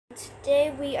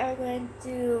Today we are going to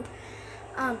do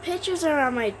pictures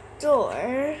around my door.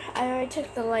 I already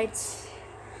took the lights.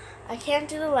 I can't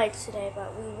do the lights today,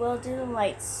 but we will do the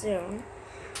lights soon.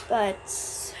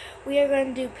 But we are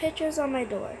going to do pictures on my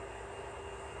door.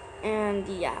 And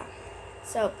yeah,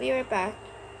 so be right back.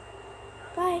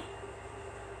 Bye.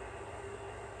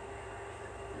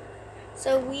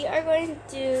 So we are going to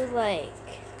do like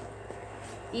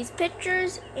these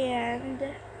pictures and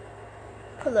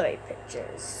Polaroid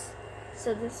pictures.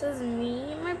 So this is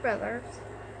me and my brothers,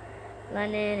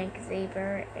 Lennon and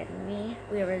Xavier and me.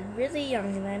 We were really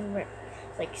young then, we're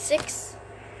like 6.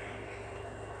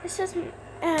 This is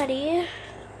Addie.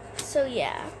 So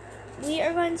yeah, we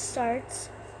are going to start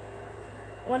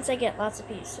once I get lots of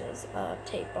pieces of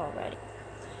tape already.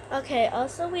 Okay,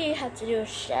 also we have to do a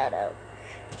shout out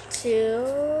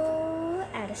to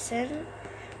Addison.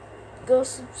 Go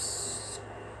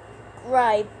subscribe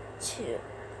to.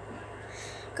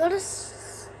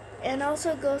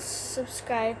 Also go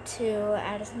subscribe to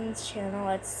Addison's channel.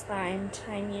 It's Find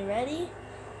Tiny Ready.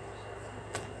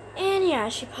 And yeah,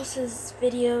 she posts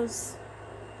videos,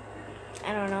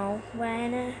 I don't know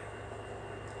when,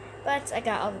 but I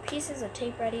got all the pieces of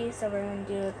tape ready, so we're going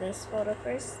to do this photo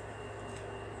first.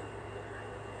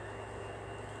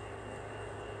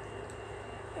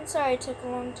 I'm sorry it took a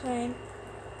long time.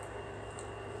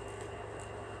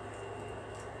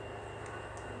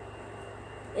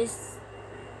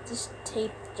 This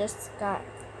tape just got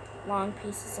long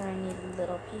pieces and I need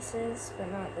little pieces, but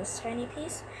not this tiny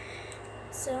piece.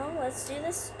 So let's do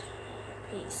this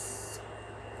piece.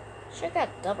 Should've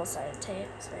got double-sided tape,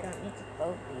 so I don't need to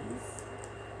fold these.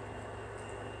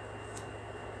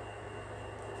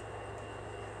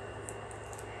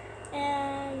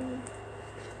 And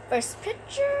first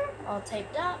picture, all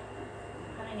taped up,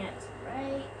 putting it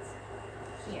right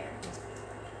here.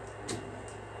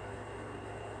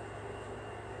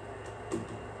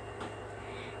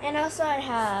 And also I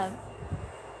have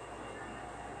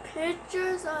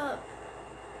pictures up.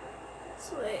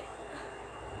 So wait.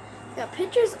 Got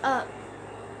pictures up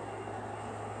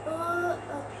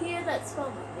here that spell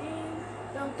my name.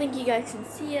 Don't think you guys can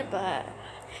see it, but I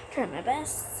tried my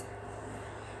best.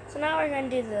 So now we're gonna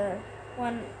do the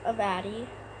one of Addie.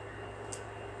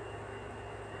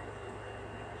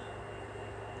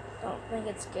 Don't think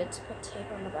it's good to put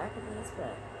tape on the back of these,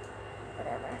 but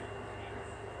whatever.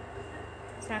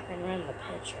 It's not going to ruin the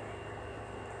picture.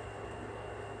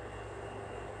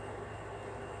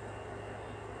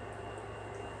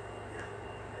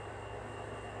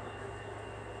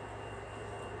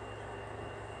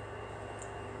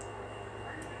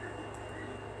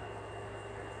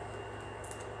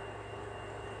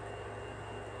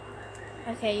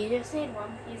 Okay, you just need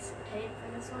one piece of tape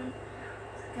for this one.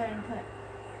 Just go ahead and put it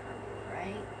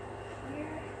right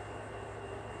here.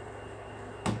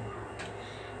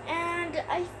 And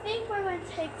I think we're going to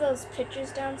take those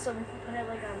pictures down so we can put it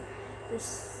like on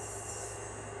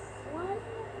this one.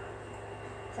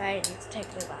 Sorry, I need to take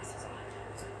the glasses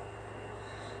off.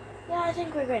 Yeah, I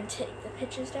think we're going to take the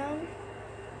pictures down.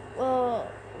 Well,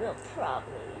 we'll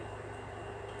probably.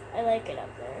 I like it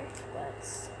up there,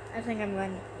 but I think I'm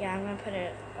going to put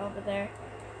it over there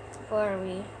before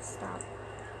we stop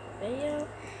the video.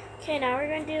 Okay, now we're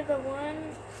going to do the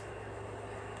one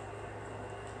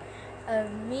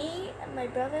of me and my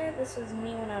brother. This was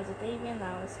me when I was a baby, and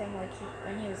that was him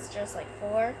when he was just like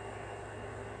 4.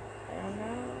 I don't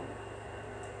know.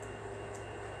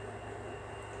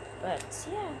 But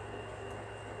yeah.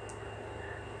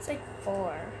 It's like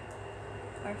 4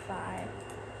 or 5.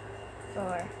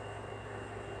 4.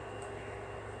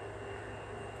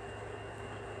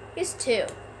 He's 2.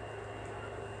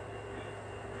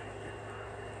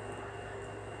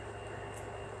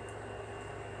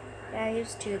 Yeah, he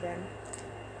was 2 then.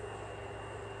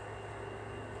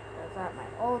 I was at my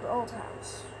old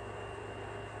house.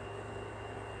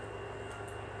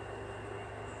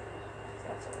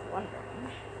 That's what I'm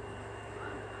wondering.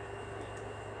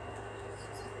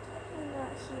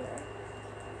 Not here.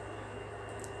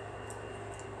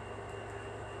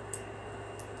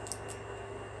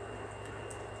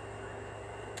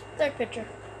 Third picture.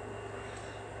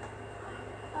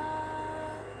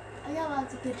 I got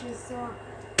lots of pictures, so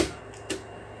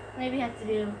maybe have to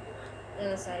do the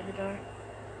other side of the door.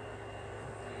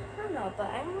 I don't know, but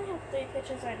I only have 3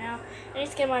 pictures right now. I need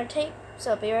to get more tape,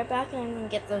 so I'll be right back and I'm going to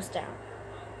get those down.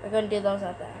 We're going to do those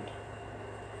at the end.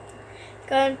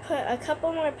 Go ahead and put a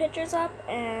couple more pictures up,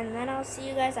 and then I'll see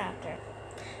you guys after.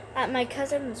 At my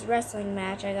cousin's wrestling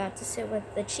match, I got to sit with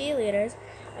the cheerleaders.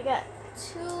 I got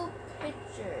 2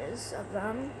 pictures of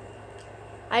them.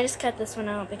 I just cut this one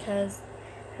out because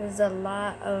there's a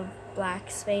lot of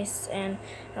black space, and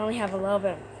I only have a little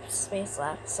bit of space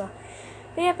left. So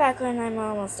be right back when I'm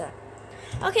almost done.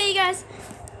 Okay, you guys,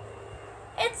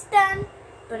 it's done,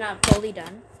 but not fully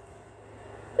done.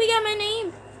 We got my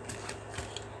name.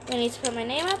 I need to put my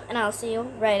name up, and I'll see you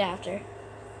right after.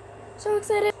 So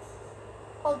excited.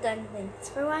 All done. Thanks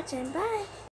for watching. Bye.